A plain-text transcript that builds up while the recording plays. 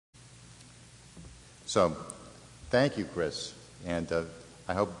So thank you, Chris, and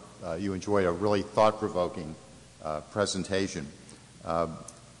I hope you enjoyed a really thought-provoking presentation.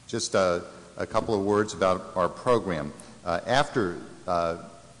 Just a couple of words about our program. After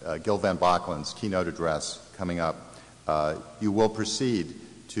Gil van Bokkelen's keynote address coming up, you will proceed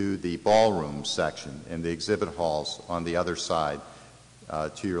to the ballroom section in the exhibit halls on the other side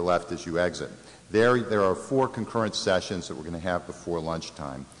to your left as you exit. There are 4 concurrent sessions that we're going to have before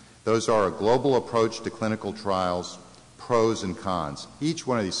lunchtime. Those are a global approach to clinical trials, pros and cons. Each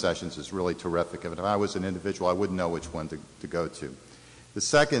one of these sessions is really terrific. If I was an individual, I wouldn't know which one to go to. The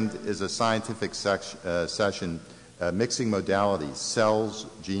second is a scientific session, mixing modalities, cells,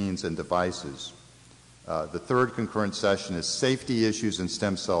 genes, and devices. The third concurrent session is safety issues in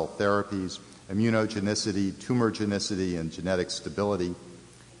stem cell therapies, immunogenicity, tumorgenicity, and genetic stability.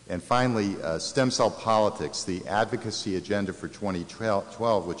 And finally, stem cell politics, the advocacy agenda for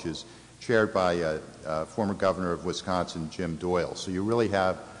 2012, which is chaired by former governor of Wisconsin, Jim Doyle. So you really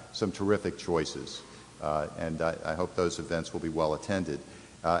have some terrific choices, and I hope those events will be well attended.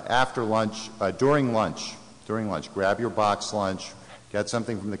 After lunch, during lunch, grab your box lunch, get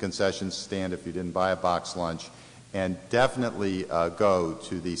something from the concession stand if you didn't buy a box lunch, and definitely go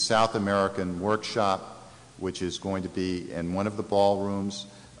to the South American workshop, which is going to be in one of the ballrooms.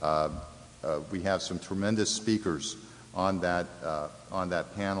 We have some tremendous speakers on that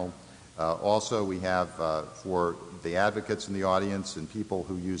panel. Also, we have for the advocates in the audience and people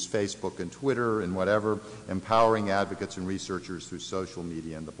who use Facebook and Twitter and whatever, empowering advocates and researchers through social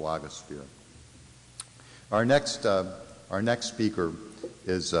media and the blogosphere. Our next speaker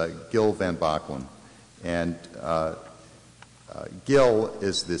is Gil van Bokkelen, and Gil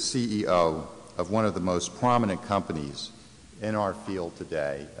is the CEO of one of the most prominent companies in our field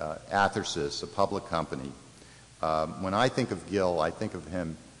today, Athersys, a public company. When I think of Gil, I think of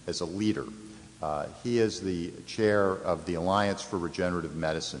him as a leader. He is the chair of the Alliance for Regenerative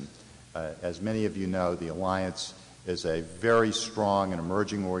Medicine. As many of you know, the Alliance is a very strong and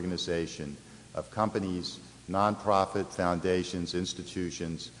emerging organization of companies, nonprofit foundations,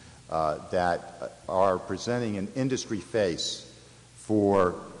 institutions that are presenting an industry face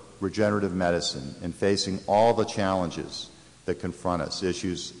for regenerative medicine and facing all the challenges that confront us,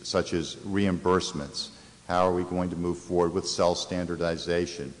 issues such as reimbursements. How are we going to move forward with cell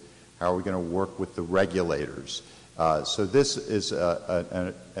standardization? How are we going to work with the regulators? So this is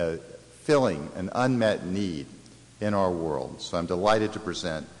filling an unmet need in our world. So I'm delighted to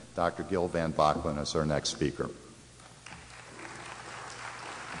present Dr. Gil van Bokkelen as our next speaker.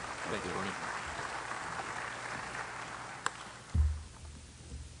 Thank you, Bernie.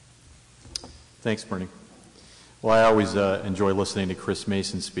 Thanks, Bernie. Well, I always enjoy listening to Chris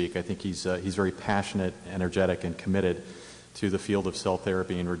Mason speak. I think he's very passionate, energetic, and committed to the field of cell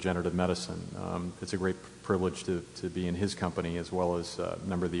therapy and regenerative medicine. It's a great privilege to be in his company, as well as a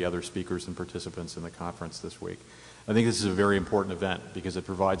number of the other speakers and participants in the conference this week. I think this is a very important event because it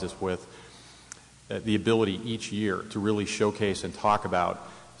provides us with the ability each year to really showcase and talk about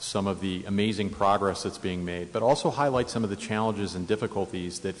some of the amazing progress that's being made, but also highlight some of the challenges and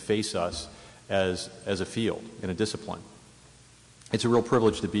difficulties that face us as a field, in a discipline. It's a real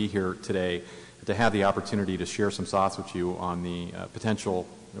privilege to be here today, to have the opportunity to share some thoughts with you on the potential,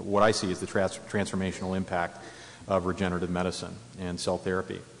 what I see as the transformational impact of regenerative medicine and cell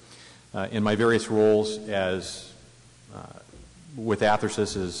therapy. In my various roles as with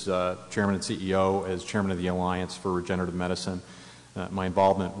Athersys as Chairman and CEO, as Chairman of the Alliance for Regenerative Medicine, my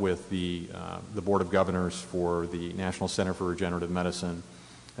involvement with the Board of Governors for the National Center for Regenerative Medicine,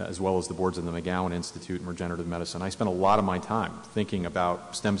 as well as the boards of the McGowan Institute in Regenerative Medicine. I spent a lot of my time thinking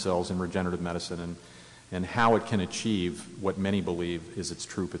about stem cells in regenerative medicine and how it can achieve what many believe is its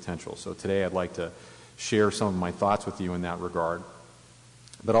true potential. So today I'd like to share some of my thoughts with you in that regard,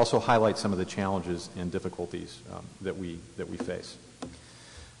 but also highlight some of the challenges and difficulties that we face.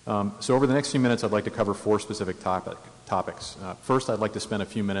 So over the next few minutes, I'd like to cover 4 specific topics. First, I'd like to spend a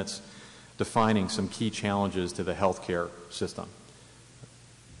few minutes defining some key challenges to the healthcare system.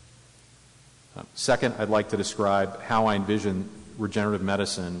 Second, I'd like to describe how I envision regenerative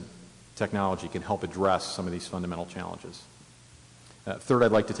medicine technology can help address some of these fundamental challenges. Third,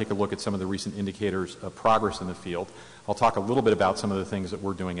 I'd like to take a look at some of the recent indicators of progress in the field. I'll talk a little bit about some of the things that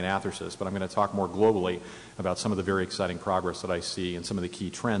we're doing at Athersys, but I'm going to talk more globally about some of the very exciting progress that I see and some of the key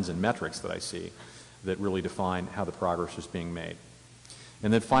trends and metrics that I see that really define how the progress is being made.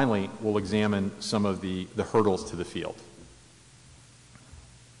 And then finally, we'll examine some of the hurdles to the field.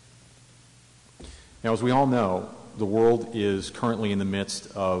 Now, as we all know, the world is currently in the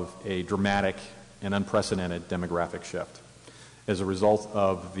midst of a dramatic and unprecedented demographic shift. as a result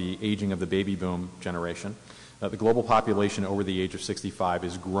of the aging of the baby boom generation, the global population over the age of 65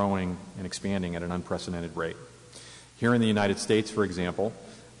 is growing and expanding at an unprecedented rate. Here in the United States, for example,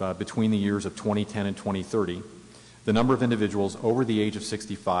 between the years of 2010 and 2030, the number of individuals over the age of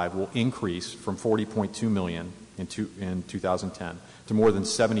 65 will increase from 40.2 million in 2010 to more than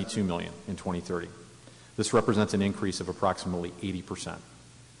 72 million in 2030. This represents an increase of approximately 80%.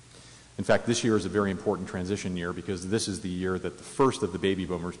 In fact, this year is a very important transition year because this is the year that the first of the baby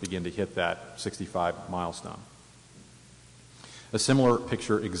boomers begin to hit that 65 milestone. A similar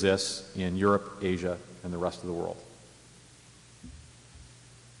picture exists in Europe, Asia, and the rest of the world.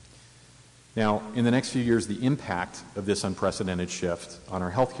 Now, in the next few years, the impact of this unprecedented shift on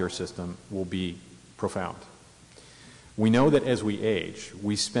our healthcare system will be profound. We know that as we age,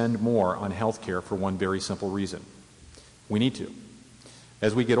 we spend more on healthcare for one very simple reason. We need to.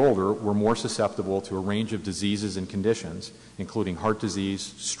 As we get older, we're more susceptible to a range of diseases and conditions, including heart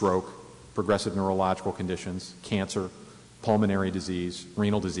disease, stroke, progressive neurological conditions, cancer, pulmonary disease,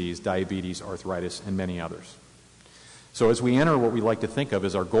 renal disease, diabetes, arthritis, and many others. So as we enter what we like to think of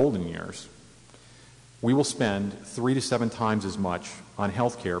as our golden years, we will spend 3 to 7 times as much on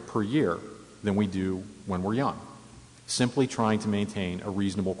healthcare per year than we do when we're young, simply trying to maintain a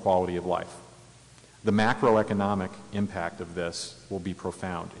reasonable quality of life. The macroeconomic impact of this will be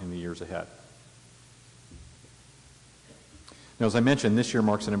profound in the years ahead. Now, as I mentioned, this year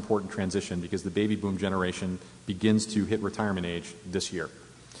marks an important transition because the baby boom generation begins to hit retirement age this year,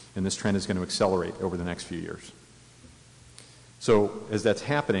 and this trend is going to accelerate over the next few years. So, as that's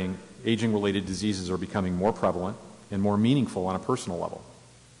happening, aging-related diseases are becoming more prevalent and more meaningful on a personal level.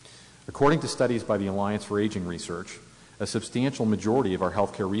 According to studies by the Alliance for Aging Research, a substantial majority of our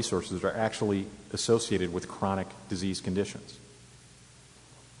healthcare resources are actually associated with chronic disease conditions.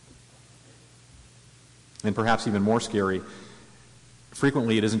 And perhaps even more scary,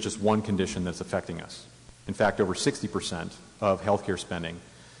 frequently it isn't just one condition that's affecting us. In fact, over 60% of healthcare spending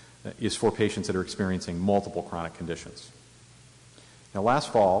is for patients that are experiencing multiple chronic conditions. Now,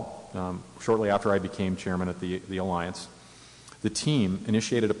 last fall, shortly after I became chairman at the Alliance, the team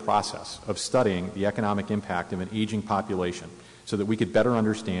initiated a process of studying the economic impact of an aging population so that we could better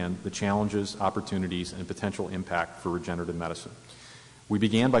understand the challenges, opportunities, and potential impact for regenerative medicine. We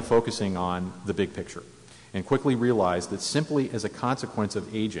began by focusing on the big picture and quickly realized that simply as a consequence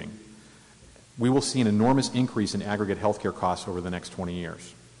of aging, we will see an enormous increase in aggregate healthcare costs over the next 20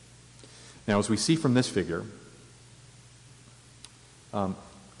 years. Now, as we see from this figure,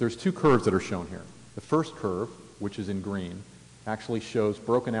 there's 2 curves that are shown here. The first curve, which is in green, actually shows,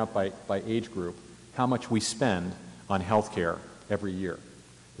 broken out by age group, how much we spend on health care every year.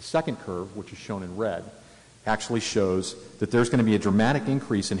 The second curve, which is shown in red, actually shows that there's going to be a dramatic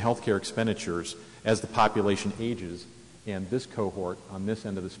increase in health care expenditures as the population ages, and this cohort on this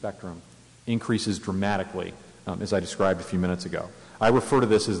end of the spectrum increases dramatically, as I described a few minutes ago. I refer to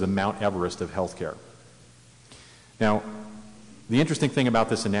this as the Mount Everest of health care. Now, the interesting thing about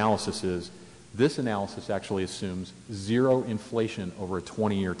this analysis is this analysis actually assumes 0 inflation over a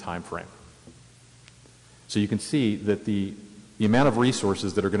 20-year time frame. So you can see that the amount of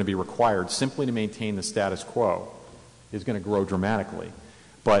resources that are going to be required simply to maintain the status quo is going to grow dramatically.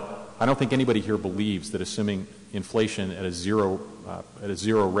 But I don't think anybody here believes that assuming inflation at a zero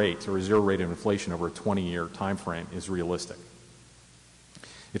rate or a 0 rate of inflation over a 20-year time frame is realistic.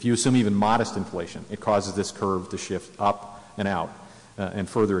 If you assume even modest inflation, it causes this curve to shift up and out and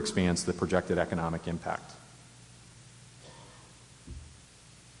further expands the projected economic impact.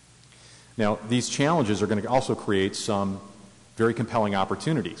 Now, these challenges are going to also create some very compelling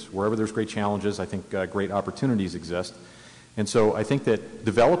opportunities. Wherever there's great challenges, I think great opportunities exist. And so I think that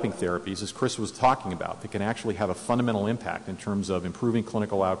developing therapies, as Chris was talking about, that can actually have a fundamental impact in terms of improving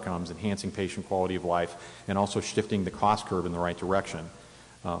clinical outcomes, enhancing patient quality of life, and also shifting the cost curve in the right direction,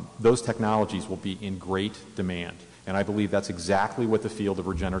 those technologies will be in great demand. And I believe that's exactly what the field of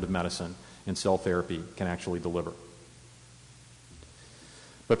regenerative medicine and cell therapy can actually deliver.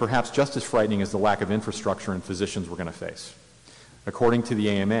 But perhaps just as frightening is the lack of infrastructure and physicians we're going to face. According to the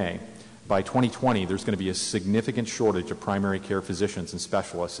AMA, by 2020, there's going to be a significant shortage of primary care physicians and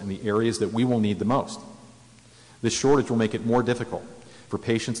specialists in the areas that we will need the most. This shortage will make it more difficult for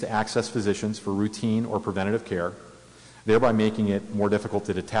patients to access physicians for routine or preventative care, thereby making it more difficult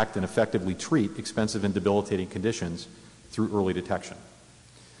to detect and effectively treat expensive and debilitating conditions through early detection.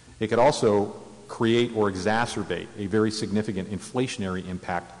 It could also create or exacerbate a very significant inflationary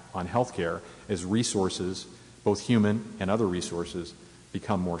impact on healthcare as resources, both human and other resources,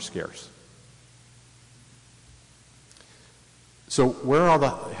 become more scarce. So where are the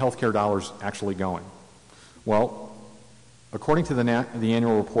healthcare dollars actually going? Well, According to the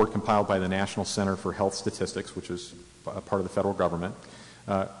annual report compiled by the National Center for Health Statistics, which is part of the federal government,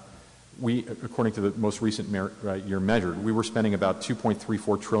 according to the most recent year measured, we were spending about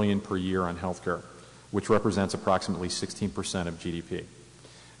 $2.34 trillion per year on healthcare, which represents approximately 16% of GDP.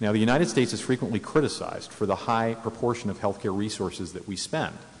 Now, the United States is frequently criticized for the high proportion of healthcare resources that we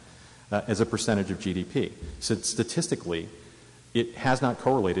spend as a percentage of GDP. So statistically, it has not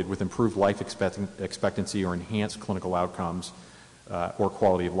correlated with improved life expectancy or enhanced clinical outcomes or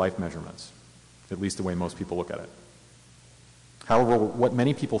quality of life measurements, at least the way most people look at it. However, what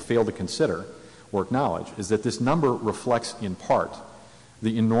many people fail to consider or acknowledge is that this number reflects in part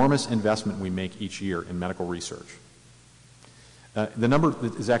the enormous investment we make each year in medical research. The number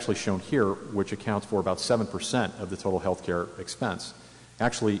that is actually shown here, which accounts for about 7% of the total healthcare expense,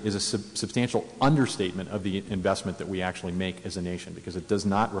 actually is a substantial understatement of the investment that we actually make as a nation, because it does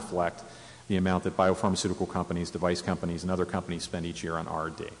not reflect the amount that biopharmaceutical companies, device companies, and other companies spend each year on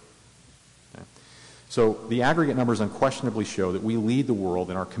R&D. Okay. So the aggregate numbers unquestionably show that we lead the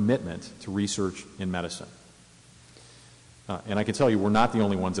world in our commitment to research in medicine. And I can tell you we're not the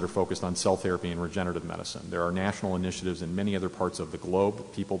only ones that are focused on cell therapy and regenerative medicine. There are national initiatives in many other parts of the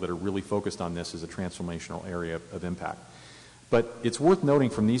globe, people that are really focused on this as a transformational area of impact. But it's worth noting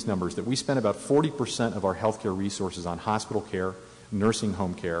from these numbers that we spend about 40% of our healthcare resources on hospital care, nursing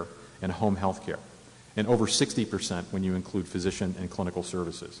home care, and home health care, and over 60% when you include physician and clinical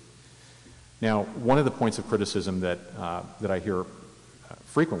services. Now, one of the points of criticism that I hear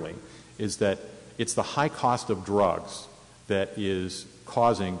frequently is that it's the high cost of drugs that is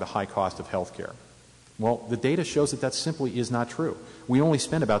causing the high cost of health care. Well, the data shows that that simply is not true. We only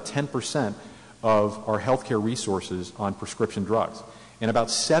spend about 10% of our healthcare resources on prescription drugs, and about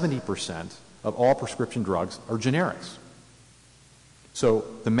 70% of all prescription drugs are generics. So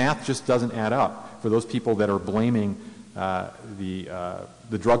the math just doesn't add up for those people that are blaming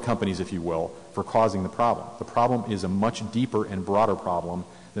the drug companies, if you will, for causing the problem. The problem is a much deeper and broader problem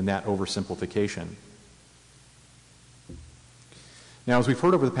than that oversimplification. Now, as we've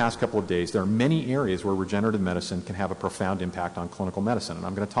heard over the past couple of days, there are many areas where regenerative medicine can have a profound impact on clinical medicine, and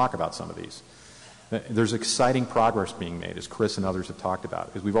I'm going to talk about some of these. There's exciting progress being made, as Chris and others have talked about.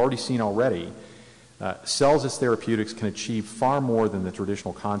 As we've already seen already, cells as therapeutics can achieve far more than the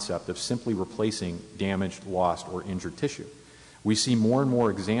traditional concept of simply replacing damaged, lost, or injured tissue. We see more and more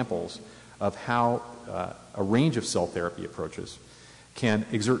examples of how a range of cell therapy approaches can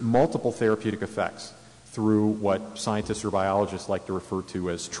exert multiple therapeutic effects through what scientists or biologists like to refer to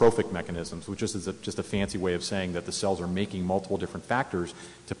as trophic mechanisms, which is just a fancy way of saying that the cells are making multiple different factors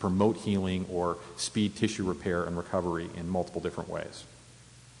to promote healing or speed tissue repair and recovery in multiple different ways.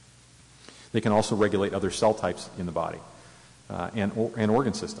 They can also regulate other cell types in the body and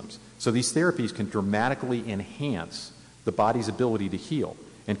organ systems. So these therapies can dramatically enhance the body's ability to heal,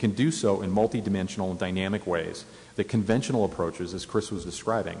 and can do so in multidimensional and dynamic ways that conventional approaches, as Chris was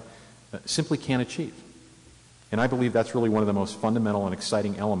describing, simply can't achieve. And I believe that's really one of the most fundamental and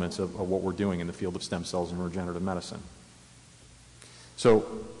exciting elements of what we're doing in the field of stem cells and regenerative medicine. So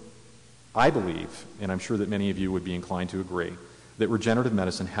I believe, and I'm sure that many of you would be inclined to agree, that regenerative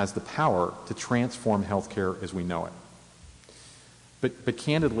medicine has the power to transform healthcare as we know it. But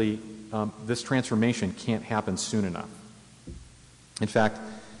candidly, this transformation can't happen soon enough. In fact,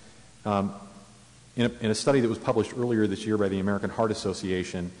 in a study that was published earlier this year by the American Heart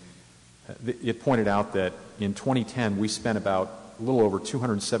Association, it pointed out that in 2010 we spent about a little over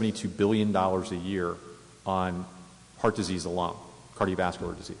 $272 billion a year on heart disease alone,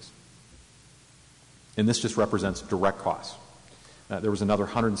 cardiovascular disease. And this just represents direct costs. There was another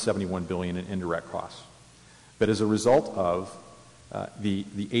 $171 billion in indirect costs. But as a result of the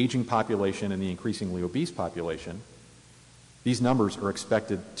aging population and the increasingly obese population, these numbers are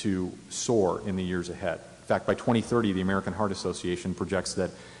expected to soar in the years ahead. In fact, by 2030, the American Heart Association projects that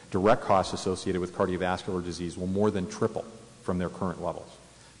direct costs associated with cardiovascular disease will more than triple from their current levels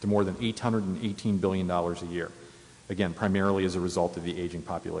to more than $818 billion a year, again, primarily as a result of the aging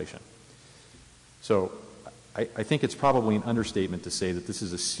population. So I think it's probably an understatement to say that this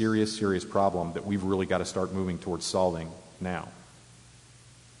is a serious, serious problem that we've really got to start moving towards solving now.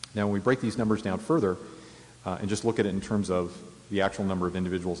 Now, when we break these numbers down further and just look at it in terms of the actual number of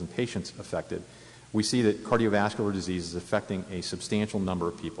individuals and patients affected, we see that cardiovascular disease is affecting a substantial number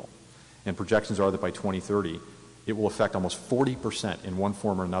of people. And projections are that by 2030, it will affect almost 40% in one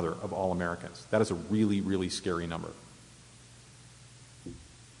form or another of all Americans. That is a really, really scary number.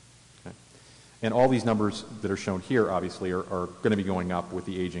 Okay. And all these numbers that are shown here, obviously, are going to be going up with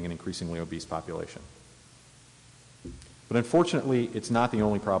the aging and increasingly obese population. But unfortunately, it's not the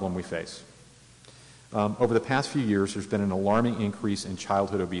only problem we face. Over the past few years, there's been an alarming increase in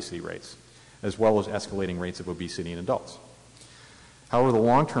childhood obesity rates, as well as escalating rates of obesity in adults. However, the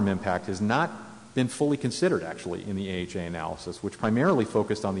long-term impact has not been fully considered, actually, in the AHA analysis, which primarily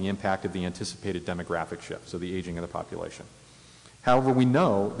focused on the impact of the anticipated demographic shift, so the aging of the population. However, we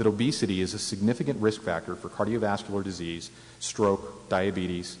know that obesity is a significant risk factor for cardiovascular disease, stroke,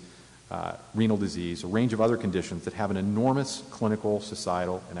 diabetes, renal disease, a range of other conditions that have an enormous clinical,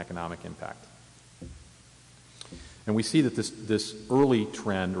 societal, and economic impact. And we see that this early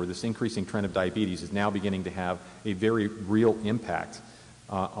trend, or this increasing trend of diabetes, is now beginning to have a very real impact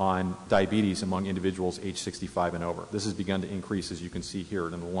on diabetes among individuals age 65 and over. This has begun to increase, as you can see here,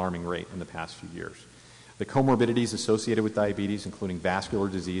 at an alarming rate in the past few years. The comorbidities associated with diabetes, including vascular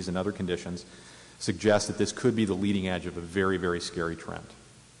disease and other conditions, suggest that this could be the leading edge of a very, very scary trend.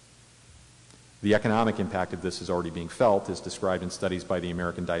 The economic impact of this is already being felt, as described in studies by the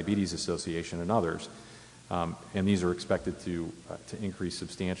American Diabetes Association and others, and these are expected to increase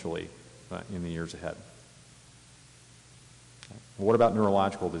substantially in the years ahead. What about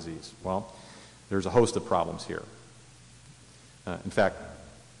neurological disease? Well, there's a host of problems here. In fact,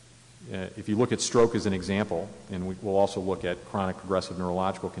 if you look at stroke as an example, and we'll also look at chronic progressive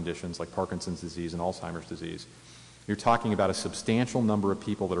neurological conditions like Parkinson's disease and Alzheimer's disease, you're talking about a substantial number of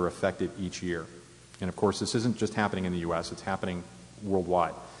people that are affected each year. And of course, this isn't just happening in the U.S., it's happening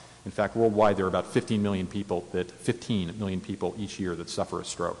worldwide. In fact, worldwide, there are about 15 million people each year that suffer a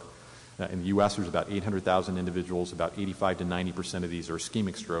stroke. In the U.S., there's about 800,000 individuals. About 85 to 90% of these are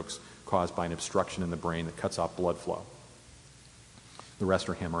ischemic strokes caused by an obstruction in the brain that cuts off blood flow. The rest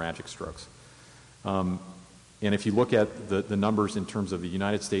are hemorrhagic strokes. And if you look at the numbers in terms of the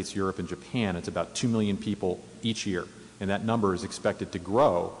United States, Europe, and Japan, it's about 2 million people each year. And that number is expected to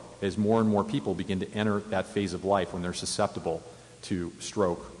grow as more and more people begin to enter that phase of life when they're susceptible to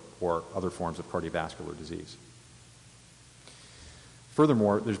stroke or other forms of cardiovascular disease.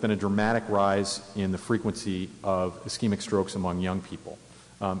 Furthermore, there's been a dramatic rise in the frequency of ischemic strokes among young people.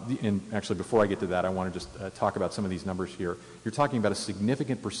 And actually, before I get to that, I want to just talk about some of these numbers here. You're talking about a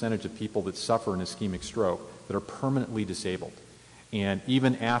significant percentage of people that suffer an ischemic stroke that are permanently disabled. And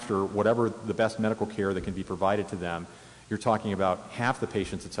even after whatever the best medical care that can be provided to them, you're talking about half the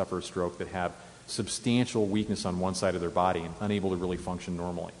patients that suffer a stroke that have substantial weakness on one side of their body and unable to really function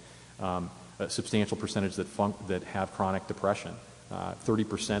normally. A substantial percentage that have chronic depression.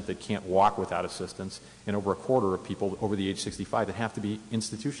 30% that can't walk without assistance, and over a quarter of people over the age 65 that have to be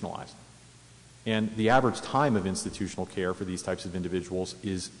institutionalized. And the average time of institutional care for these types of individuals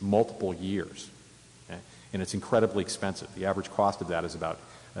is multiple years. Okay? And it's incredibly expensive. The average cost of that is about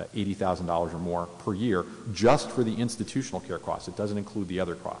 $80,000 or more per year just for the institutional care costs. It doesn't include the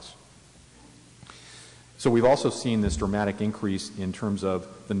other costs. So we've also seen this dramatic increase in terms of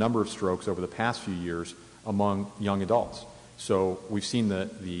the number of strokes over the past few years among young adults. So we've seen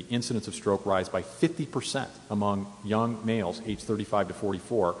the incidence of stroke rise by 50% among young males aged 35 to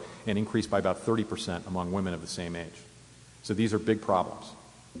 44 and increase by about 30% among women of the same age. So these are big problems.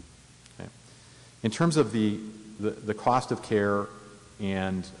 Okay. In terms of the cost of care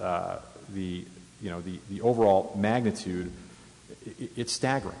and the overall magnitude, it's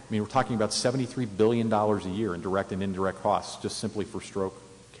staggering. I mean, we're talking about $73 billion a year in direct and indirect costs just simply for stroke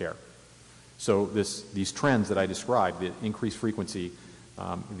care. So these trends that I described, the increased frequency,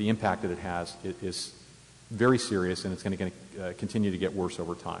 the impact that it has is very serious, and it's going to continue to get worse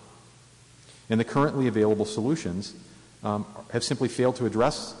over time. And the currently available solutions have simply failed to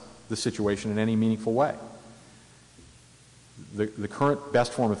address the situation in any meaningful way. The current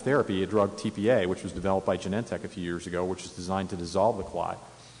best form of therapy, a drug TPA, which was developed by Genentech a few years ago, which is designed to dissolve the clot,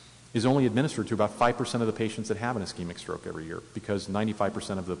 is only administered to about 5% of the patients that have an ischemic stroke every year because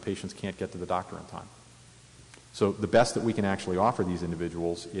 95% of the patients can't get to the doctor in time. So the best that we can actually offer these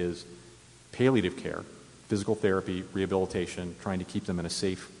individuals is palliative care, physical therapy, rehabilitation, trying to keep them in a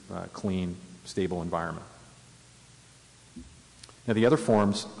safe, clean, stable environment. Now, the other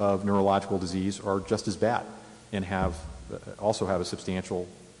forms of neurological disease are just as bad and also have a substantial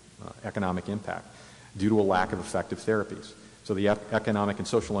economic impact due to a lack of effective therapies. So the economic and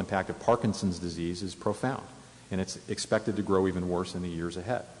social impact of Parkinson's disease is profound, and it's expected to grow even worse in the years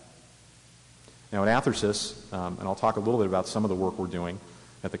ahead. Now at Athersys, and I'll talk a little bit about some of the work we're doing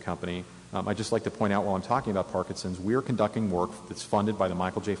at the company, I'd just like to point out while I'm talking about Parkinson's, we're conducting work that's funded by the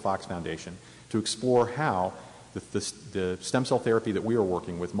Michael J. Fox Foundation to explore how the stem cell therapy that we are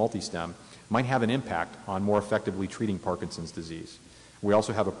working with, multi-stem, might have an impact on more effectively treating Parkinson's disease. We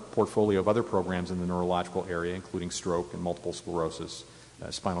also have a portfolio of other programs in the neurological area, including stroke and multiple sclerosis,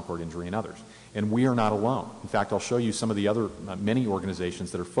 spinal cord injury, and others. And we are not alone. In fact, I'll show you some of the other many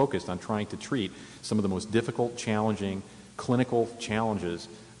organizations that are focused on trying to treat some of the most difficult, challenging, clinical challenges,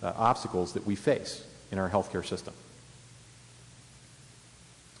 obstacles that we face in our healthcare system.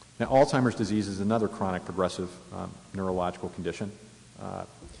 Now, Alzheimer's disease is another chronic progressive neurological condition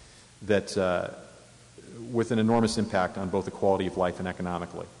that with an enormous impact on both the quality of life and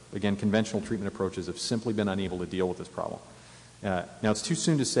economically. Again, conventional treatment approaches have simply been unable to deal with this problem. Now, it's too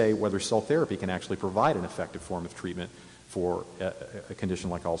soon to say whether cell therapy can actually provide an effective form of treatment for a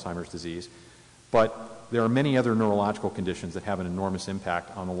condition like Alzheimer's disease, but there are many other neurological conditions that have an enormous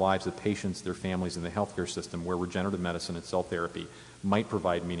impact on the lives of patients, their families, and the healthcare system where regenerative medicine and cell therapy might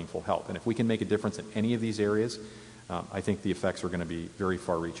provide meaningful help. And if we can make a difference in any of these areas, I think the effects are going to be very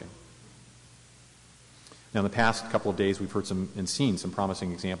far-reaching. Now, in the past couple of days, we've heard and seen some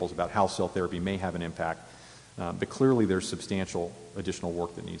promising examples about how cell therapy may have an impact, but clearly there's substantial additional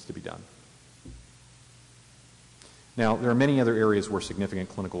work that needs to be done. Now, there are many other areas where significant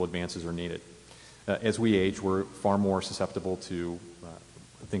clinical advances are needed. As we age, we're far more susceptible to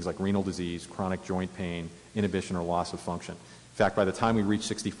things like renal disease, chronic joint pain, inhibition or loss of function. In fact, by the time we reach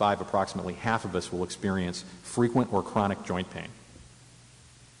 65, approximately half of us will experience frequent or chronic joint pain.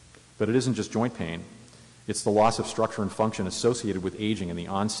 But it isn't just joint pain. It's the loss of structure and function associated with aging and the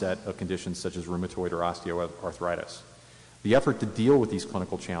onset of conditions such as rheumatoid or osteoarthritis. The effort to deal with these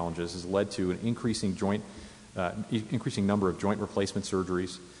clinical challenges has led to an increasing number of joint replacement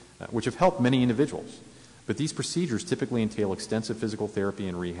surgeries, which have helped many individuals. But these procedures typically entail extensive physical therapy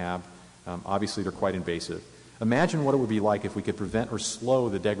and rehab. Obviously, they're quite invasive. Imagine what it would be like if we could prevent or slow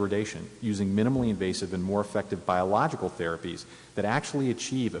the degradation using minimally invasive and more effective biological therapies that actually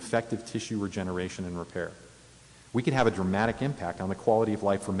achieve effective tissue regeneration and repair. We could have a dramatic impact on the quality of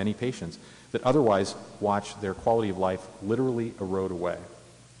life for many patients that otherwise watch their quality of life literally erode away.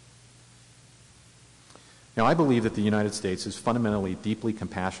 Now, I believe that the United States is fundamentally deeply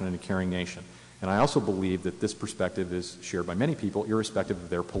compassionate and caring nation, and I also believe that this perspective is shared by many people irrespective of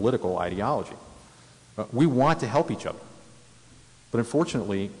their political ideology. We want to help each other, but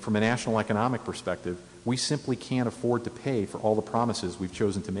unfortunately, from a national economic perspective, we simply can't afford to pay for all the promises we've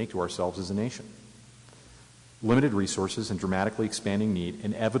chosen to make to ourselves as a nation. Limited resources and dramatically expanding need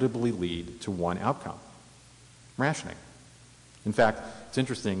inevitably lead to one outcome: rationing. In fact, it's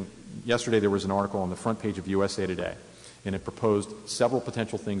interesting, yesterday there was an article on the front page of USA Today, and it proposed several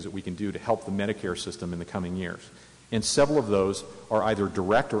potential things that we can do to help the Medicare system in the coming years. And several of those are either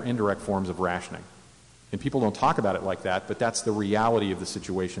direct or indirect forms of rationing. And people don't talk about it like that, but that's the reality of the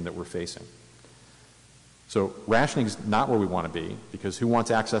situation that we're facing. So rationing is not where we want to be, because who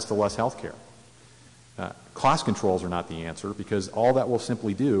wants access to less health care? Cost controls are not the answer, because all that will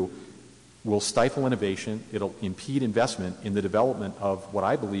simply do will stifle innovation. It'll impede investment in the development of what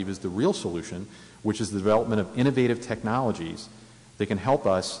I believe is the real solution, which is the development of innovative technologies that can help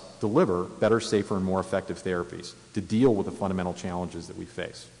us deliver better, safer, and more effective therapies to deal with the fundamental challenges that we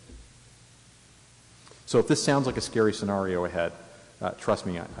face. So if this sounds like a scary scenario ahead, trust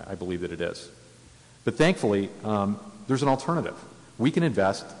me, I believe that it is. But thankfully, there's an alternative. We can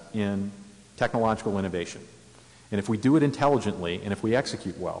invest in technological innovation. And if we do it intelligently and if we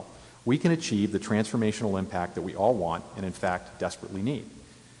execute well, we can achieve the transformational impact that we all want and, in fact, desperately need.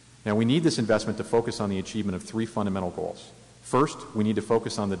 Now, we need this investment to focus on the achievement of three fundamental goals. First, we need to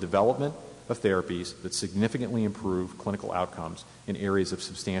focus on the development of therapies that significantly improve clinical outcomes in areas of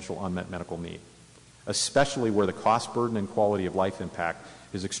substantial unmet medical need, especially where the cost burden and quality of life impact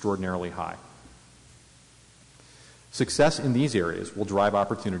is extraordinarily high. Success in these areas will drive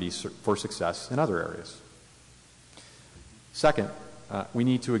opportunities for success in other areas. Second, we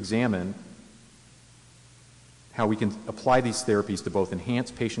need to examine how we can apply these therapies to both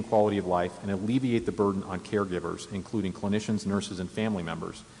enhance patient quality of life and alleviate the burden on caregivers, including clinicians, nurses, and family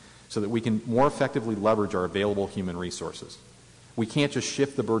members, so that we can more effectively leverage our available human resources. We can't just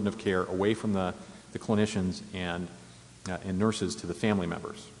shift the burden of care away from the clinicians and nurses to the family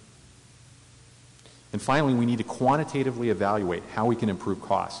members. And finally, we need to quantitatively evaluate how we can improve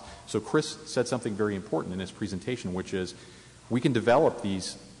costs. So Chris said something very important in his presentation, which is we can develop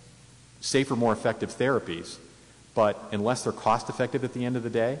these safer, more effective therapies, but unless they're cost effective at the end of the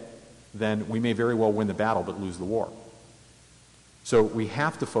day, then we may very well win the battle but lose the war. So we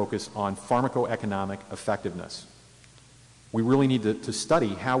have to focus on pharmacoeconomic effectiveness. We really need to study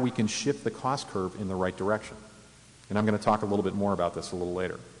how we can shift the cost curve in the right direction. And I'm going to talk a little bit more about this a little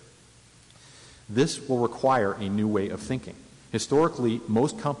later. This will require a new way of thinking. Historically,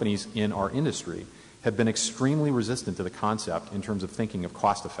 most companies in our industry have been extremely resistant to the concept in terms of thinking of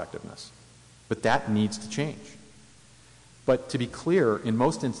cost effectiveness. But that needs to change. But to be clear, in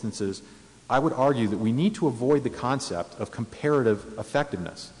most instances, I would argue that we need to avoid the concept of comparative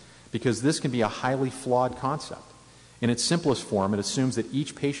effectiveness, because this can be a highly flawed concept. In its simplest form, it assumes that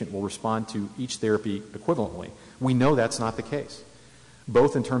each patient will respond to each therapy equivalently. We know that's not the case,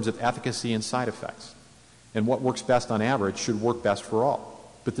 both in terms of efficacy and side effects. And what works best on average should work best for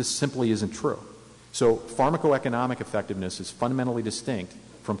all. But this simply isn't true. So pharmacoeconomic effectiveness is fundamentally distinct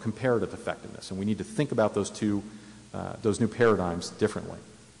from comparative effectiveness, and we need to think about those new paradigms differently.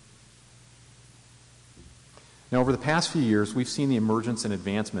 Now, over the past few years, we've seen the emergence and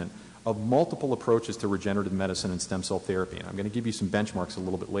advancement of multiple approaches to regenerative medicine and stem cell therapy. And I'm going to give you some benchmarks a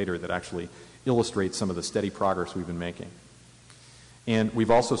little bit later that actually illustrate some of the steady progress we've been making. And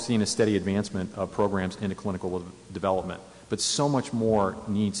we've also seen a steady advancement of programs into clinical development. But so much more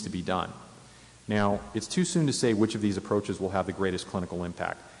needs to be done. Now, it's too soon to say which of these approaches will have the greatest clinical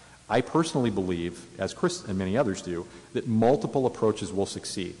impact. I personally believe, as Chris and many others do, that multiple approaches will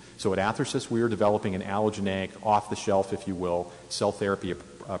succeed. So at Athersys, we are developing an allogeneic, off-the-shelf, if you will, cell therapy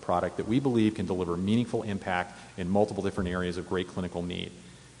product that we believe can deliver meaningful impact in multiple different areas of great clinical need.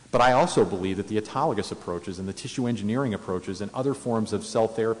 But I also believe that the autologous approaches and the tissue engineering approaches and other forms of cell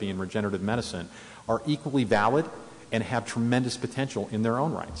therapy and regenerative medicine are equally valid and have tremendous potential in their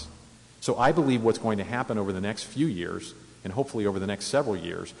own rights. So I believe what's going to happen over the next few years, and hopefully over the next several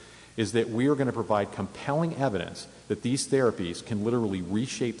years, is that we are going to provide compelling evidence that these therapies can literally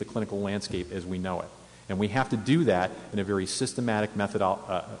reshape the clinical landscape as we know it. And we have to do that in a very systematic,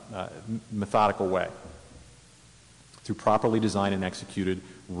 methodical way, through properly designed and executed,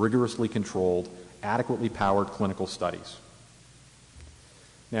 rigorously controlled, adequately powered clinical studies.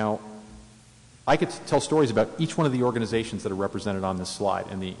 Now, I could tell stories about each one of the organizations that are represented on this slide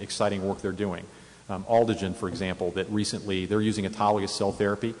and the exciting work they're doing. Aldegen, for example, that recently, they're using autologous cell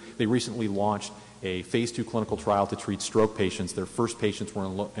therapy. They recently launched a phase 2 clinical trial to treat stroke patients. Their first patients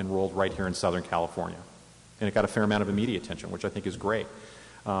were enrolled right here in Southern California. And it got a fair amount of media attention, which I think is great.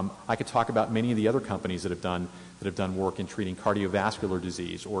 I could talk about many of the other companies that have done work in treating cardiovascular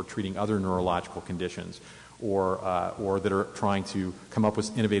disease or treating other neurological conditions, or that are trying to come up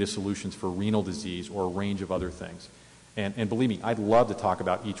with innovative solutions for renal disease or a range of other things. And believe me, I'd love to talk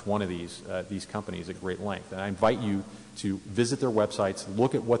about each one of these companies at great length. And I invite you to visit their websites,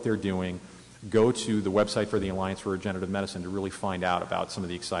 look at what they're doing, go to the website for the Alliance for Regenerative Medicine to really find out about some of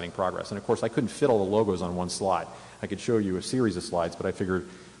the exciting progress. And of course, I couldn't fit all the logos on one slide. I could show you a series of slides, but I figured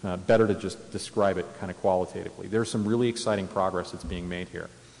better to just describe it kind of qualitatively. There's some really exciting progress that's being made here.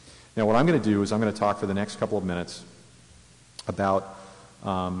 Now, what I'm going to do is I'm going to talk for the next couple of minutes about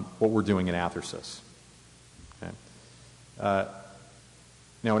what we're doing at Athersys. Okay.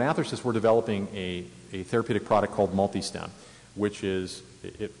 Now, at Athersys, we're developing a therapeutic product called MultiStem, which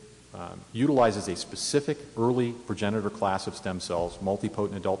utilizes a specific early progenitor class of stem cells,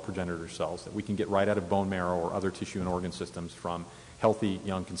 multipotent adult progenitor cells, that we can get right out of bone marrow or other tissue and organ systems from healthy,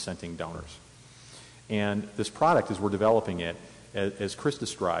 young, consenting donors. And this product, as we're developing it, as Chris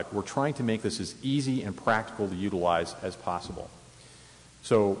described, we're trying to make this as easy and practical to utilize as possible.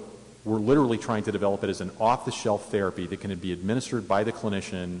 So we're literally trying to develop it as an off-the-shelf therapy that can be administered by the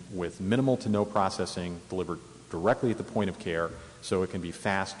clinician with minimal to no processing, delivered directly at the point of care, so it can be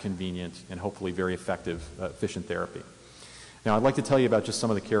fast, convenient, and hopefully very effective, efficient therapy. Now, I'd like to tell you about just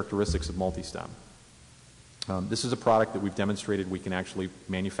some of the characteristics of MultiStem. This is a product that we've demonstrated we can actually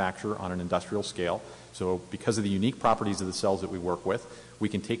manufacture on an industrial scale. So because of the unique properties of the cells that we work with, we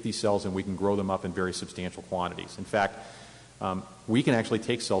can take these cells and we can grow them up in very substantial quantities. In fact, we can actually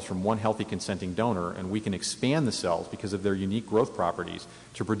take cells from one healthy consenting donor and we can expand the cells because of their unique growth properties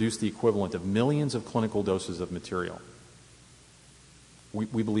to produce the equivalent of millions of clinical doses of material.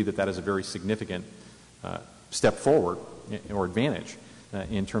 We believe that that is a very significant step forward or advantage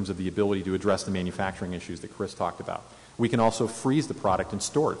in terms of the ability to address the manufacturing issues that Chris talked about. We can also freeze the product and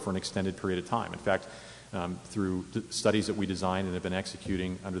store it for an extended period of time. In fact, through studies that we designed and have been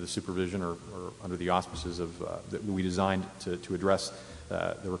executing under the supervision or under the auspices of that we designed to address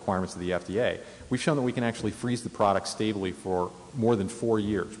the requirements of the FDA, we've shown that we can actually freeze the product stably for more than 4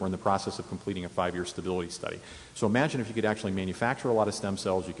 years. We're in the process of completing a 5-year stability study. So imagine if you could actually manufacture a lot of stem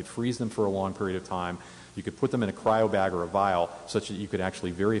cells, you could freeze them for a long period of time, you could put them in a cryo bag or a vial such that you could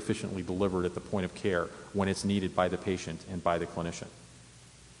actually very efficiently deliver it at the point of care when it's needed by the patient and by the clinician.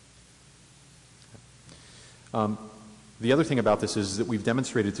 The other thing about this is that we've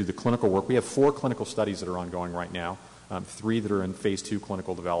demonstrated through the clinical work, we have 4 clinical studies that are ongoing right now, 3 that are in phase 2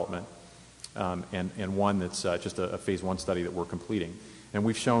 clinical development, and 1 that's just a phase 1 study that we're completing. And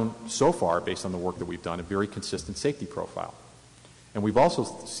we've shown so far, based on the work that we've done, a very consistent safety profile. And we've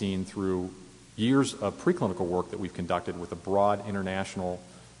also seen through years of preclinical work that we've conducted with a broad international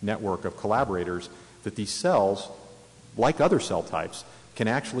network of collaborators that these cells, like other cell types, can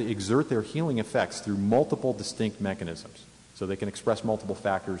actually exert their healing effects through multiple distinct mechanisms. So they can express multiple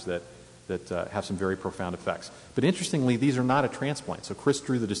factors that have some very profound effects. But interestingly, these are not a transplant. So Chris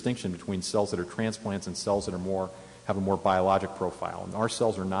drew the distinction between cells that are transplants and cells that have a more biologic profile. And our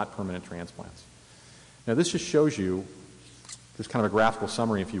cells are not permanent transplants. Now this just shows you, this kind of a graphical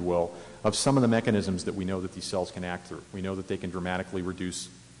summary, if you will, of some of the mechanisms that we know that these cells can act through. We know that they can dramatically reduce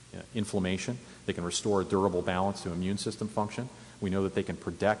inflammation. They can restore a durable balance to immune system function. We know that they can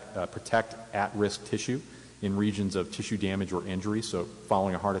protect at-risk tissue in regions of tissue damage or injury, so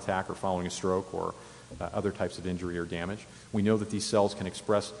following a heart attack or following a stroke or other types of injury or damage. We know that these cells can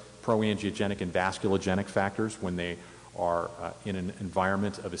express proangiogenic and vasculogenic factors when they are in an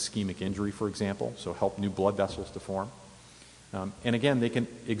environment of ischemic injury, for example, so help new blood vessels to form. And again, they can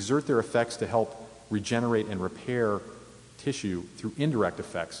exert their effects to help regenerate and repair tissue through indirect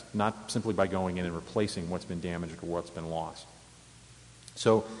effects, not simply by going in and replacing what's been damaged or what's been lost.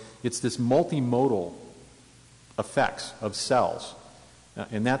 So it's this multimodal effects of cells,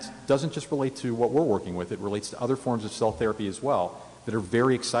 and that doesn't just relate to what we're working with, it relates to other forms of cell therapy as well that are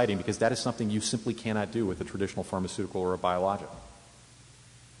very exciting because that is something you simply cannot do with a traditional pharmaceutical or a biologic.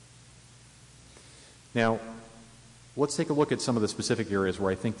 Now, let's take a look at some of the specific areas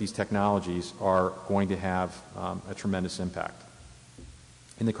where I think these technologies are going to have a tremendous impact.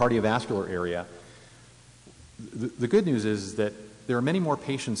 In the cardiovascular area, the good news is that there are many more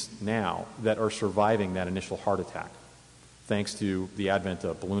patients now that are surviving that initial heart attack, thanks to the advent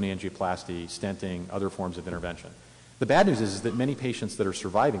of balloon angioplasty, stenting, other forms of intervention. The bad news is that many patients that are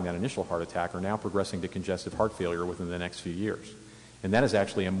surviving that initial heart attack are now progressing to congestive heart failure within the next few years. And that is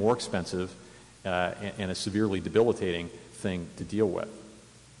actually a more expensive and a severely debilitating thing to deal with.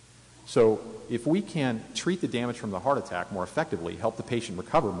 So if we can treat the damage from the heart attack more effectively, help the patient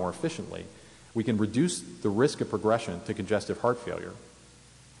recover more efficiently, we can reduce the risk of progression to congestive heart failure.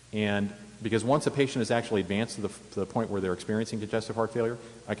 And because once a patient is actually advanced to the point where they're experiencing congestive heart failure,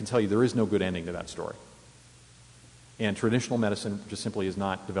 I can tell you there is no good ending to that story. And traditional medicine just simply has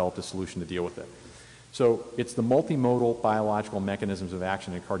not developed a solution to deal with it. So it's the multimodal biological mechanisms of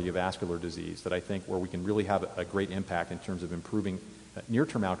action in cardiovascular disease that I think where we can really have a great impact in terms of improving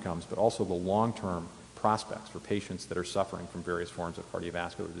near-term outcomes, but also the long-term prospects for patients that are suffering from various forms of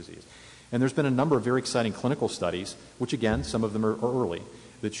cardiovascular disease. And there's been a number of very exciting clinical studies, which again, some of them are early,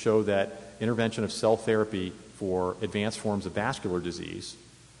 that show that intervention of cell therapy for advanced forms of vascular disease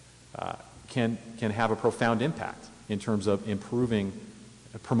can have a profound impact in terms of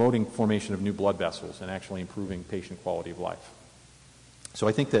promoting formation of new blood vessels and actually improving patient quality of life. So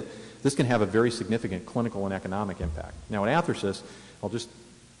I think that this can have a very significant clinical and economic impact. Now at Athersys, I'll just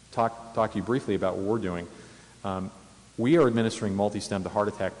talk to you briefly about what we're doing. We are administering multi-stem to heart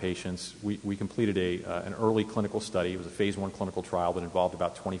attack patients. We completed an early clinical study. It was a phase 1 clinical trial that involved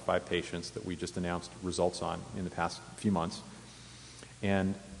about 25 patients that we just announced results on in the past few months.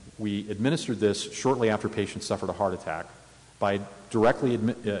 And we administered this shortly after patients suffered a heart attack by directly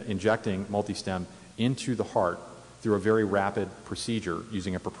injecting multi-stem into the heart through a very rapid procedure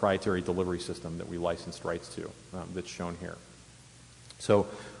using a proprietary delivery system that we licensed rights to that's shown here. So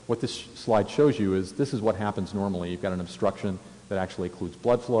what this slide shows you is this is what happens normally. You've got an obstruction that actually occludes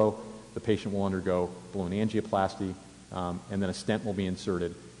blood flow. The patient will undergo balloon angioplasty, and then a stent will be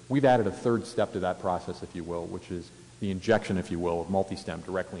inserted. We've added a third step to that process, if you will, which is the injection, if you will, of multi-stem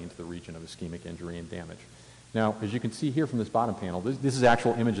directly into the region of ischemic injury and damage. Now, as you can see here from this bottom panel, this is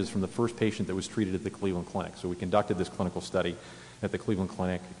actual images from the first patient that was treated at the Cleveland Clinic. So we conducted this clinical study at the Cleveland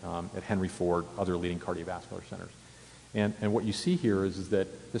Clinic, at Henry Ford, other leading cardiovascular centers. And what you see here is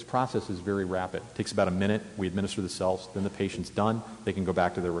that this process is very rapid. It takes about a minute. We administer the cells. Then the patient's done. They can go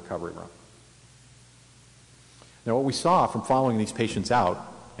back to their recovery room. Now, what we saw from following these patients out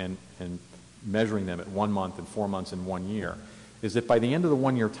and measuring them at 1 month and 4 months and 1 year is that by the end of the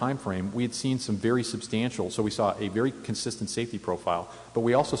 1 year time frame, we had seen some very substantial, so we saw a very consistent safety profile, but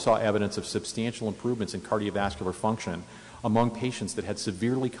we also saw evidence of substantial improvements in cardiovascular function among patients that had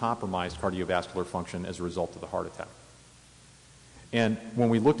severely compromised cardiovascular function as a result of the heart attack. And when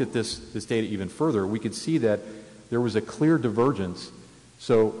we looked at this data even further, we could see that there was a clear divergence.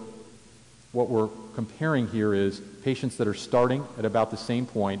 So what we're comparing here is patients that are starting at about the same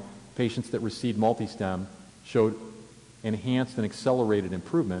point, patients that received multi-stem showed enhanced and accelerated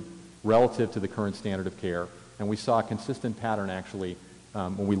improvement relative to the current standard of care. And we saw a consistent pattern actually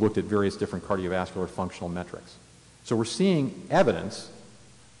when we looked at various different cardiovascular functional metrics. So we're seeing evidence,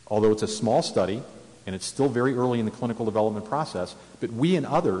 although it's a small study, And it's still very early in the clinical development process, but we and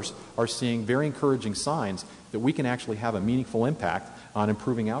others are seeing very encouraging signs that we can actually have a meaningful impact on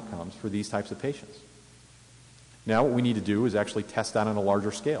improving outcomes for these types of patients. Now what we need to do is actually test that on a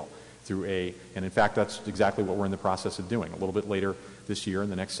larger scale and in fact that's exactly what we're in the process of doing. A little bit later this year, in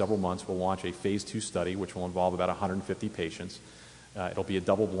the next several months, we'll launch a phase 2 study which will involve about 150 patients. It'll be a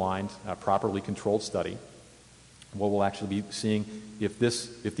double-blind, properly controlled study. We'll actually be seeing if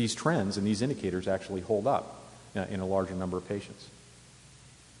these trends and these indicators actually hold up in a larger number of patients.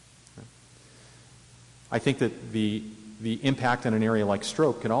 I think that the impact in an area like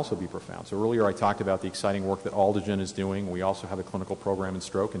stroke can also be profound. So earlier I talked about the exciting work that Aldegen is doing. We also have a clinical program in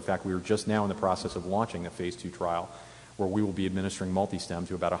stroke. In fact, we were just now in the process of launching a phase 2 trial where we will be administering multi-stem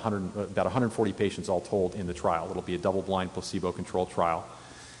to about 140 patients all told in the trial. It'll be a double-blind placebo-controlled trial.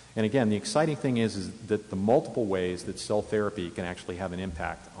 And again, the exciting thing is that the multiple ways that cell therapy can actually have an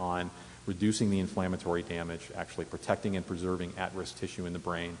impact on reducing the inflammatory damage, actually protecting and preserving at-risk tissue in the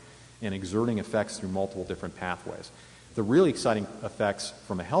brain, and exerting effects through multiple different pathways. The really exciting effects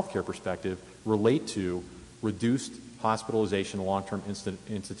from a healthcare perspective relate to reduced hospitalization, long-term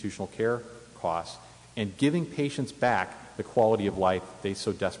institutional care costs, and giving patients back the quality of life they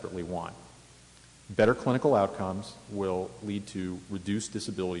so desperately want. Better clinical outcomes will lead to reduced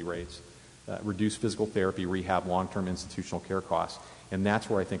disability rates, reduced physical therapy, rehab, long-term institutional care costs, and that's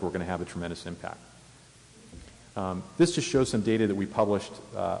where I think we're going to have a tremendous impact. This just shows some data that we published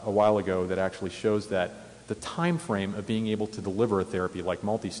a while ago that actually shows that the time frame of being able to deliver a therapy like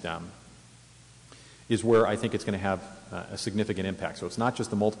multi-stem is where I think it's going to have a significant impact. So it's not just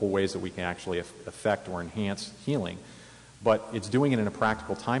the multiple ways that we can actually affect or enhance healing, but it's doing it in a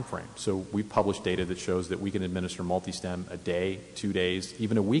practical time frame. So we've published data that shows that we can administer multi-stem a day, 2 days,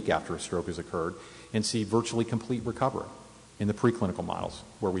 even a week after a stroke has occurred and see virtually complete recovery in the preclinical models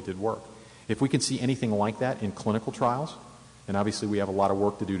where we did work. If we can see anything like that in clinical trials, and obviously we have a lot of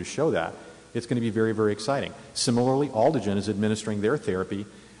work to do to show that, it's going to be very, very exciting. Similarly, Aldegen is administering their therapy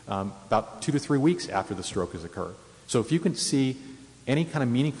about 2 to 3 weeks after the stroke has occurred. So if you can see any kind of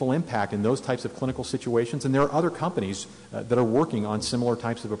meaningful impact in those types of clinical situations, and there are other companies that are working on similar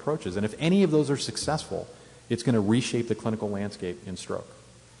types of approaches, and if any of those are successful, it's going to reshape the clinical landscape in stroke.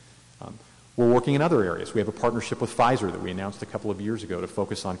 We're working in other areas. We have a partnership with Pfizer that we announced a couple of years ago to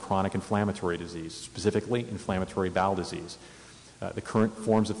focus on chronic inflammatory disease, specifically inflammatory bowel disease. The current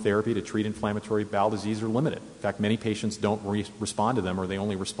forms of therapy to treat inflammatory bowel disease are limited. In fact, many patients don't respond to them, or they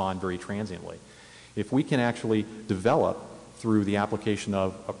only respond very transiently. If we can actually develop, through the application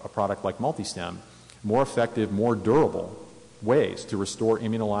of a product like multi-stem, more effective, more durable ways to restore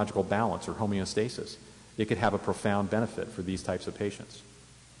immunological balance or homeostasis, it could have a profound benefit for these types of patients.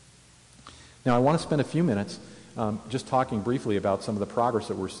 Now, I want to spend a few minutes just talking briefly about some of the progress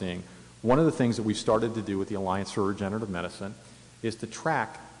that we're seeing. One of the things that we've started to do with the Alliance for Regenerative Medicine is to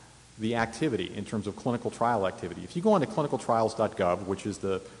track the activity in terms of clinical trial activity. If you go on to clinicaltrials.gov, which is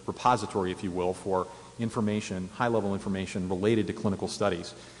the repository, if you will, for information, high-level information related to clinical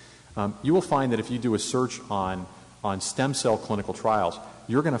studies, you will find that if you do a search on stem cell clinical trials,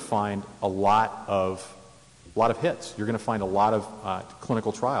 you're going to find a lot of hits. You're going to find a lot of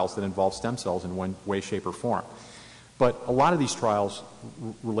clinical trials that involve stem cells in one way, shape, or form. But a lot of these trials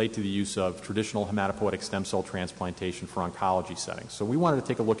relate to the use of traditional hematopoietic stem cell transplantation for oncology settings. So we wanted to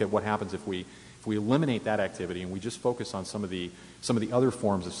take a look at what happens if we eliminate that activity and we just focus on some of the other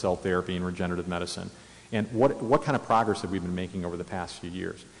forms of cell therapy in regenerative medicine, and what kind of progress have we been making over the past few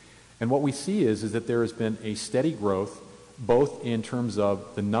years. And what we see is that there has been a steady growth both in terms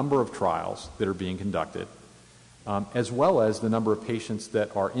of the number of trials that are being conducted as well as the number of patients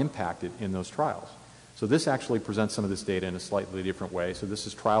that are impacted in those trials. So this actually presents some of this data in a slightly different way. So this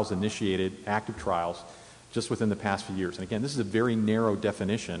is trials initiated, active trials, just within the past few years. And again, this is a very narrow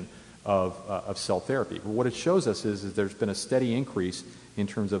definition of cell therapy. But what it shows us is there's been a steady increase in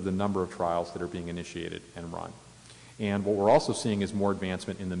terms of the number of trials that are being initiated and run. And what we're also seeing is more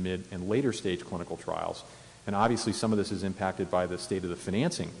advancement in the mid and later stage clinical trials. And obviously some of this is impacted by the state of the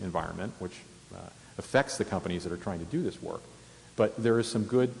financing environment, which affects the companies that are trying to do this work. But there is some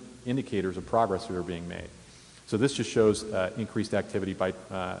good indicators of progress that are being made. So this just shows increased activity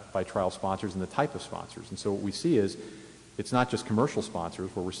by trial sponsors and the type of sponsors. And so what we see is it's not just commercial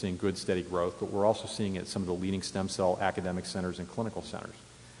sponsors where we're seeing good, steady growth, but we're also seeing it at some of the leading stem cell academic centers and clinical centers.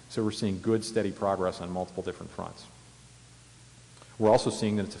 So we're seeing good, steady progress on multiple different fronts. We're also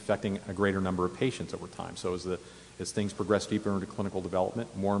seeing that it's affecting a greater number of patients over time. So as things progress deeper into clinical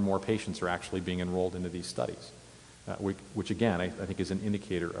development, more and more patients are actually being enrolled into these studies. Which again, I think is an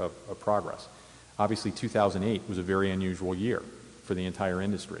indicator of progress. Obviously, 2008 was a very unusual year for the entire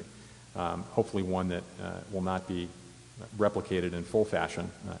industry. hopefully one that will not be replicated in full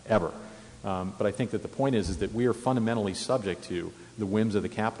fashion ever. But I think that the point is that we are fundamentally subject to the whims of the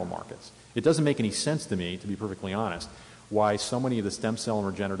capital markets. It doesn't make any sense to me, to be perfectly honest, why so many of the stem cell and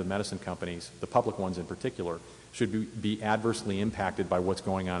regenerative medicine companies, the public ones in particular, should be adversely impacted by what's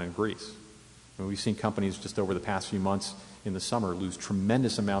going on in Greece. I mean, we've seen companies just over the past few months in the summer lose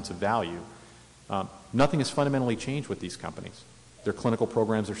tremendous amounts of value. Nothing has fundamentally changed with these companies. Their clinical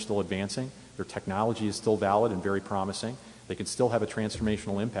programs are still advancing. Their technology is still valid and very promising. They can still have a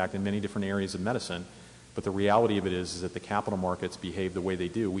transformational impact in many different areas of medicine. But the reality of it is that the capital markets behave the way they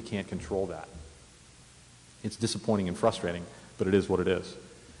do. We can't control that. It's disappointing and frustrating, but it is what it is.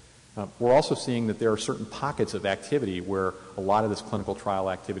 We're also seeing that there are certain pockets of activity where a lot of this clinical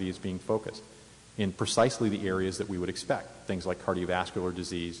trial activity is being focused in precisely the areas that we would expect, things like cardiovascular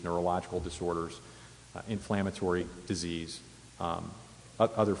disease, neurological disorders, inflammatory disease,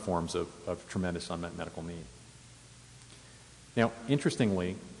 other forms of tremendous unmet medical need. Now,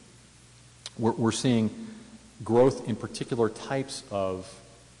 interestingly, we're seeing growth in particular types of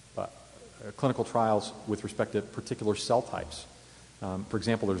clinical trials with respect to particular cell types. For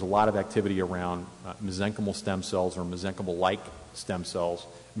example, there's a lot of activity around mesenchymal stem cells or mesenchymal-like stem cells,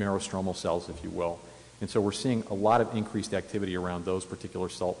 marrow-stromal cells, if you will. And so we're seeing a lot of increased activity around those particular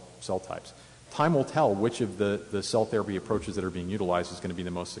cell types. Time will tell which of the cell therapy approaches that are being utilized is going to be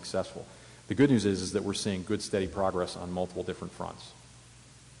the most successful. The good news is that we're seeing good, steady progress on multiple different fronts.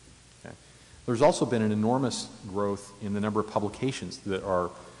 Okay. There's also been an enormous growth in the number of publications that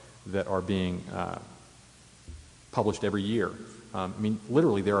are being published every year. I mean,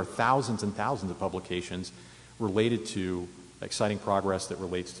 literally, there are thousands and thousands of publications related to exciting progress that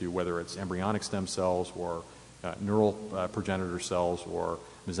relates to whether it's embryonic stem cells or neural progenitor cells or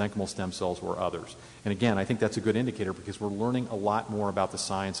mesenchymal stem cells or others. And again, I think that's a good indicator because we're learning a lot more about the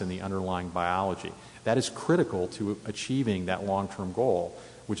science and the underlying biology. That is critical to achieving that long-term goal,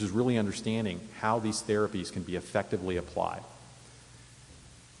 which is really understanding how these therapies can be effectively applied.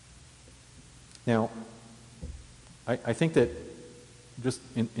 Now, I think that just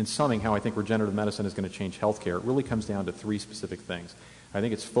in summing how I think regenerative medicine is going to change healthcare, it really comes down to three specific things. I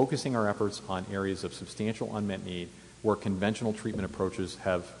think it's focusing our efforts on areas of substantial unmet need where conventional treatment approaches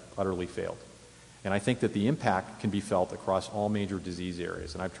have utterly failed. And I think that the impact can be felt across all major disease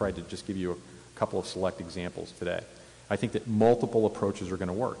areas. And I've tried to just give you a couple of select examples today. I think that multiple approaches are going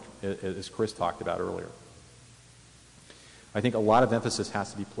to work, as Chris talked about earlier. I think a lot of emphasis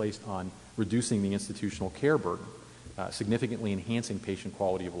has to be placed on reducing the institutional care burden, significantly enhancing patient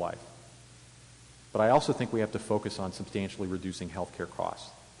quality of life. But I also think we have to focus on substantially reducing healthcare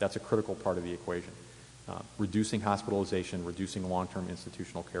costs. That's a critical part of the equation. Reducing hospitalization, reducing long-term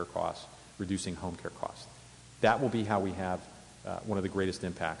institutional care costs, reducing home care costs. That will be how we have one of the greatest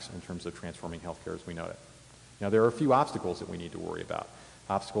impacts in terms of transforming healthcare as we know it. Now, there are a few obstacles that we need to worry about.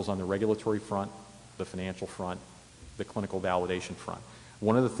 Obstacles on the regulatory front, the financial front, the clinical validation front.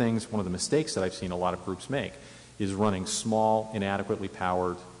 One of the mistakes that I've seen a lot of groups make is running small, inadequately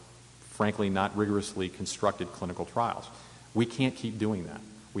powered, frankly not rigorously constructed clinical trials. We can't keep doing that.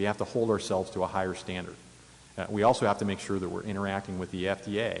 We have to hold ourselves to a higher standard. We also have to make sure that we're interacting with the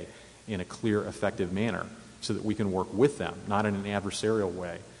FDA in a clear, effective manner so that we can work with them, not in an adversarial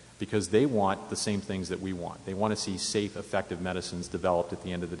way, because they want the same things that we want. They want to see safe, effective medicines developed at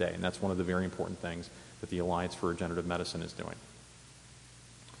the end of the day, and that's one of the very important things that the Alliance for Regenerative Medicine is doing.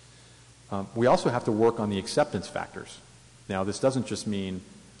 We also have to work on the acceptance factors. Now, this doesn't just mean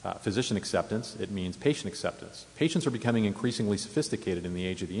physician acceptance, it means patient acceptance. Patients are becoming increasingly sophisticated in the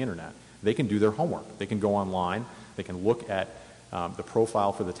age of the internet. They can do their homework. They can go online, they can look at the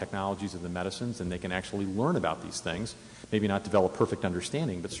profile for the technologies of the medicines, and they can actually learn about these things, maybe not develop perfect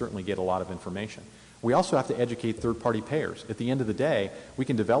understanding, but certainly get a lot of information. We also have to educate third-party payers. At the end of the day, we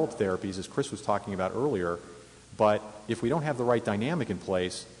can develop therapies, as Chris was talking about earlier, but if we don't have the right dynamic in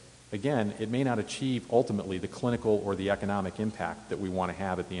place, again, it may not achieve ultimately the clinical or the economic impact that we want to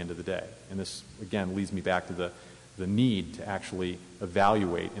have at the end of the day. And this, again, leads me back to the need to actually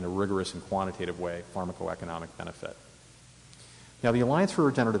evaluate in a rigorous and quantitative way pharmacoeconomic benefit. Now, the Alliance for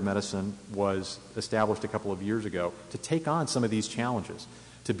Regenerative Medicine was established a couple of years ago to take on some of these challenges,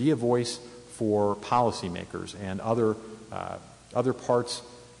 to be a voice for policymakers and other parts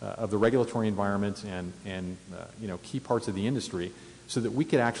of the regulatory environment and key parts of the industry, so that we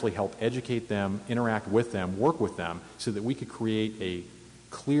could actually help educate them, interact with them, work with them, so that we could create a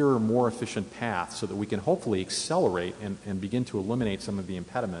clearer, more efficient path so that we can hopefully accelerate and begin to eliminate some of the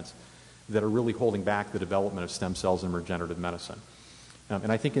impediments that are really holding back the development of stem cells in regenerative medicine. And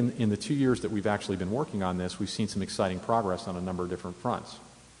I think in the 2 years that we've actually been working on this, we've seen some exciting progress on a number of different fronts.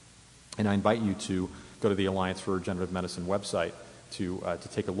 And I invite you to go to the Alliance for Regenerative Medicine website to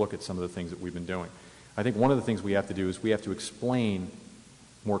take a look at some of the things that we've been doing. I think one of the things we have to do is we have to explain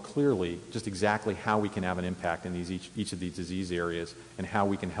more clearly just exactly how we can have an impact in each of these disease areas and how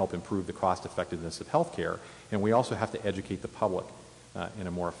we can help improve the cost effectiveness of healthcare. And we also have to educate the public in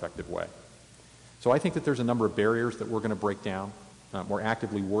a more effective way. So I think that there's a number of barriers that we're going to break down. We're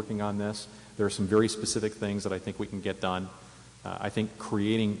actively working on this. There are some very specific things that I think we can get done. I think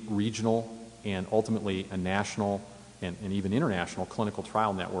creating regional and ultimately a national and even international clinical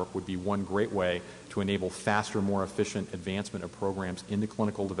trial network would be one great way to enable faster, more efficient advancement of programs into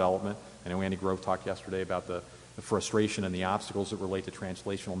clinical development. I know Andy Grove talked yesterday about the frustration and the obstacles that relate to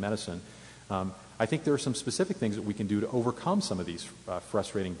translational medicine. I think there are some specific things that we can do to overcome some of these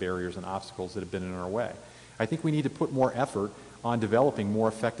frustrating barriers and obstacles that have been in our way. I think we need to put more effort on developing more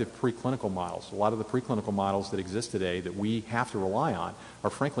effective preclinical models. A lot of the preclinical models that exist today that we have to rely on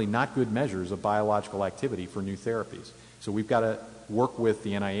are frankly not good measures of biological activity for new therapies. So we've got to work with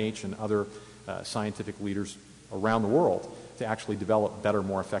the NIH and other scientific leaders around the world to actually develop better,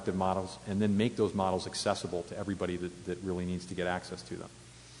 more effective models and then make those models accessible to everybody that really needs to get access to them.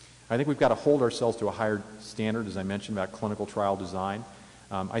 I think we've got to hold ourselves to a higher standard, as I mentioned, about clinical trial design.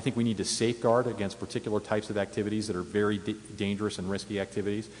 I think we need to safeguard against particular types of activities that are very dangerous and risky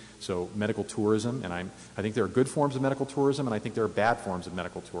activities. So medical tourism, and I think there are good forms of medical tourism, and I think there are bad forms of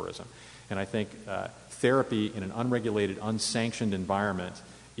medical tourism. And I think therapy in an unregulated, unsanctioned environment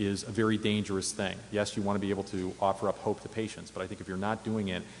is a very dangerous thing. Yes, you want to be able to offer up hope to patients, but I think if you're not doing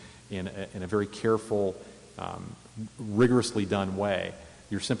it in a very careful, rigorously done way,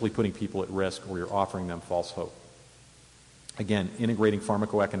 you're simply putting people at risk or you're offering them false hope. Again, integrating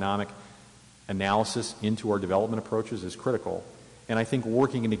pharmacoeconomic analysis into our development approaches is critical. And I think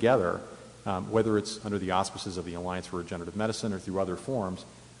working together, whether it's under the auspices of the Alliance for Regenerative Medicine or through other forms,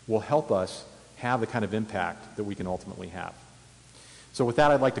 will help us have the kind of impact that we can ultimately have. So with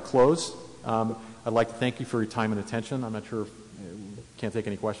that, I'd like to close. I'd like to thank you for your time and attention. I'm not sure if can't take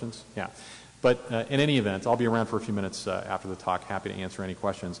any questions? Yeah. But in any event, I'll be around for a few minutes after the talk, happy to answer any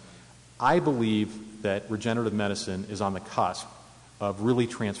questions. I believe that regenerative medicine is on the cusp of really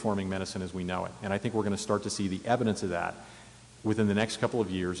transforming medicine as we know it. And I think we're going to start to see the evidence of that within the next couple of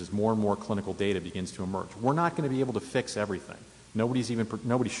years as more and more clinical data begins to emerge. We're not going to be able to fix everything. Nobody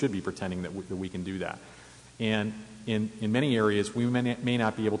should be pretending that we can do that. And in many areas, we may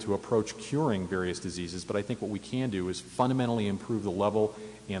not be able to approach curing various diseases, but I think what we can do is fundamentally improve the level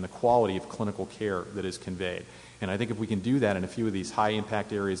and the quality of clinical care that is conveyed. And I think if we can do that in a few of these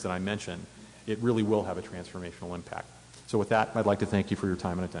high-impact areas that I mentioned, it really will have a transformational impact. So with that, I'd like to thank you for your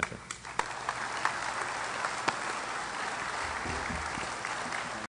time and attention.